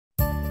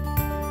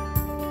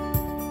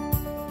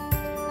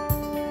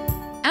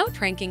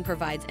Outranking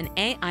provides an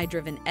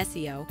AI-driven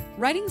SEO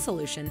writing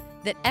solution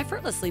that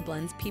effortlessly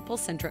blends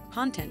people-centric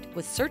content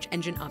with search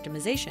engine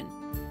optimization,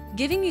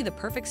 giving you the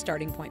perfect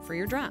starting point for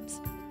your drafts.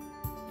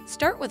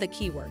 Start with a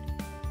keyword.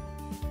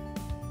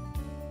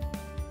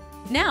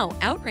 Now,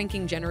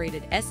 Outranking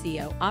generated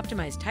SEO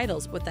optimized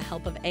titles with the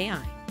help of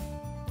AI.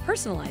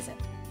 Personalize it.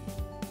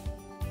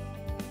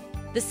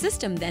 The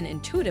system then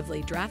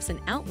intuitively drafts an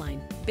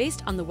outline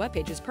based on the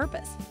webpage's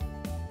purpose.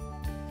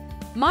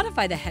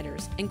 Modify the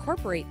headers,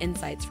 incorporate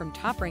insights from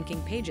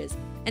top-ranking pages,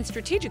 and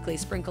strategically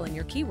sprinkle in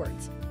your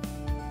keywords.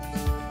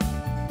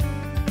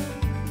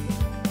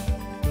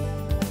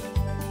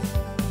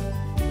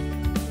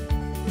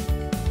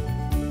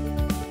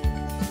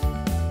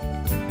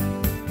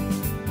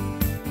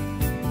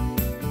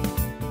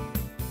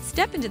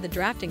 Step into the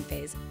drafting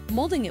phase,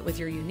 molding it with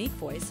your unique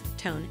voice,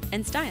 tone,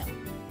 and style.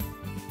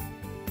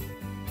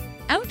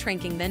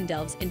 Outranking then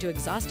delves into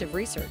exhaustive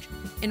research,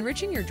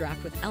 enriching your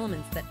draft with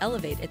elements that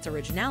elevate its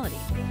originality.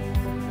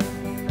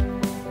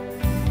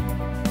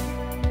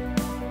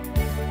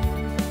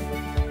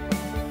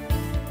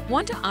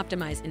 Want to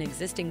optimize an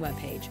existing web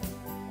page?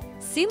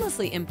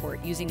 Seamlessly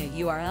import using a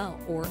URL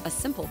or a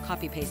simple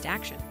copy-paste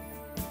action.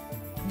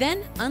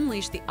 Then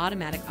unleash the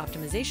automatic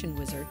optimization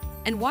wizard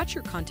and watch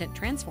your content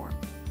transform.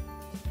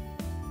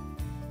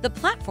 The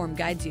platform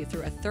guides you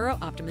through a thorough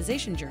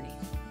optimization journey.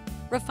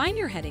 Refine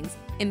your headings,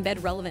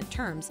 embed relevant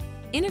terms,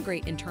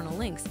 integrate internal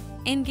links,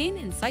 and gain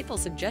insightful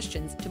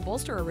suggestions to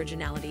bolster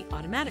originality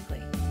automatically.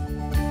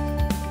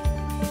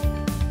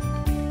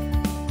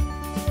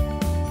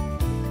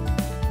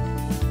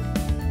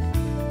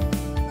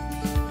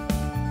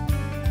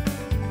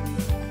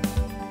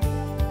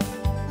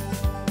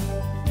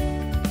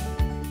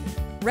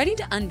 Ready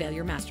to unveil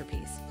your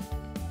masterpiece?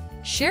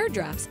 Share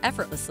drafts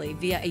effortlessly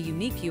via a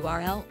unique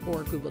URL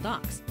or Google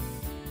Docs.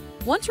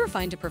 Once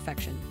refined to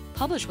perfection,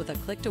 publish with a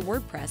click to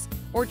WordPress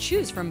or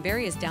choose from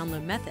various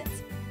download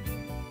methods.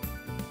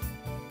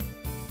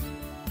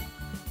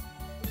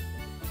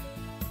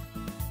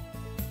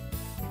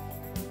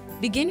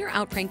 Begin your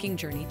outranking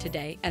journey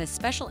today at a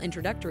special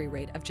introductory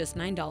rate of just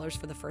 $9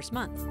 for the first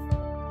month.